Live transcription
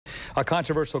A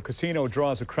controversial casino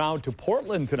draws a crowd to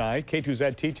Portland tonight. K2's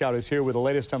Ed Teachout is here with the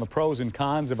latest on the pros and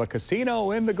cons of a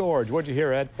casino in the Gorge. What'd you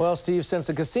hear, Ed? Well, Steve, since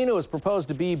the casino is proposed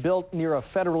to be built near a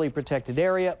federally protected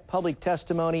area, public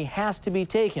testimony has to be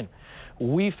taken.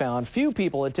 We found few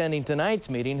people attending tonight's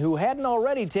meeting who hadn't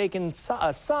already taken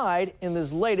a side in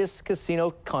this latest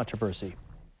casino controversy.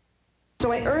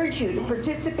 So I urge you to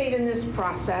participate in this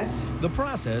process. The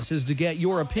process is to get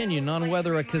your opinion on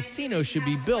whether a casino should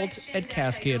be built at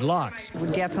Cascade Locks.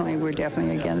 We're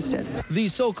definitely against it.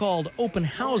 These so-called open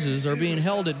houses are being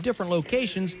held at different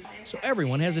locations, so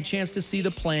everyone has a chance to see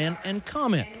the plan and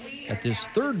comment. At this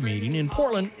third meeting in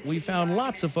Portland, we found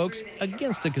lots of folks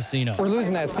against a casino. We're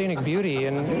losing that scenic beauty,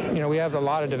 and we have a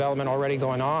lot of development already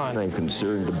going on. I'm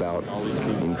concerned about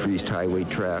increased highway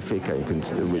traffic,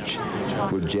 which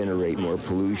would generate more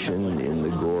pollution in the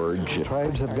gorge.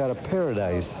 Tribes have got a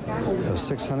paradise of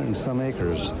 600 and some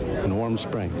acres in Warm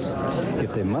Springs.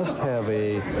 If they must have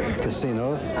a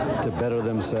casino to better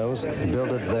themselves, build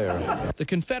it there. The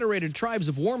Confederated Tribes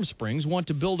of Warm Springs want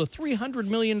to build a $300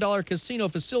 million casino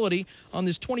facility on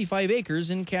this 25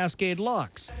 acres in Cascade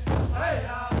Locks.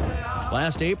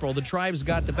 Last April, the tribes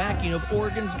got the backing of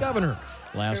Oregon's governor.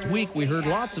 Last week, we heard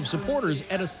lots of supporters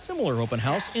at a similar open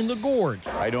house in the Gorge.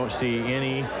 I don't see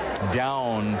any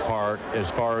down part as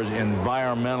far as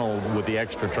environmental with the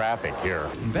extra traffic here.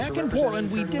 Back in Portland,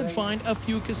 we did find a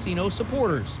few casino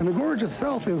supporters. And the gorge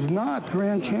itself is not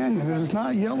Grand Canyon, it is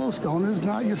not Yellowstone, it is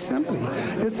not Yosemite.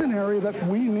 It's an area that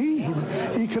we need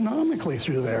economically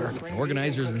through there.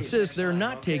 Organizers insist they're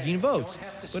not taking votes,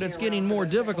 but it's getting more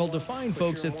difficult to find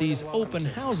folks at these open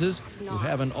houses who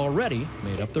haven't already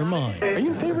made up their mind. Are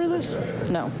you in favor of this?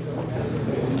 No.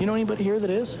 Do you know anybody here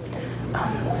that is?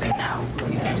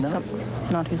 No.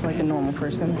 Not who's like a normal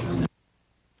person.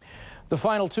 The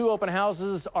final two open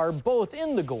houses are both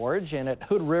in the Gorge, and at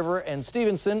Hood River and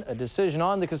Stevenson, a decision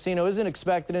on the casino isn't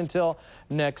expected until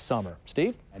next summer.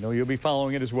 Steve? I know you'll be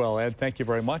following it as well, Ed. Thank you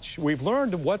very much. We've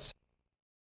learned what's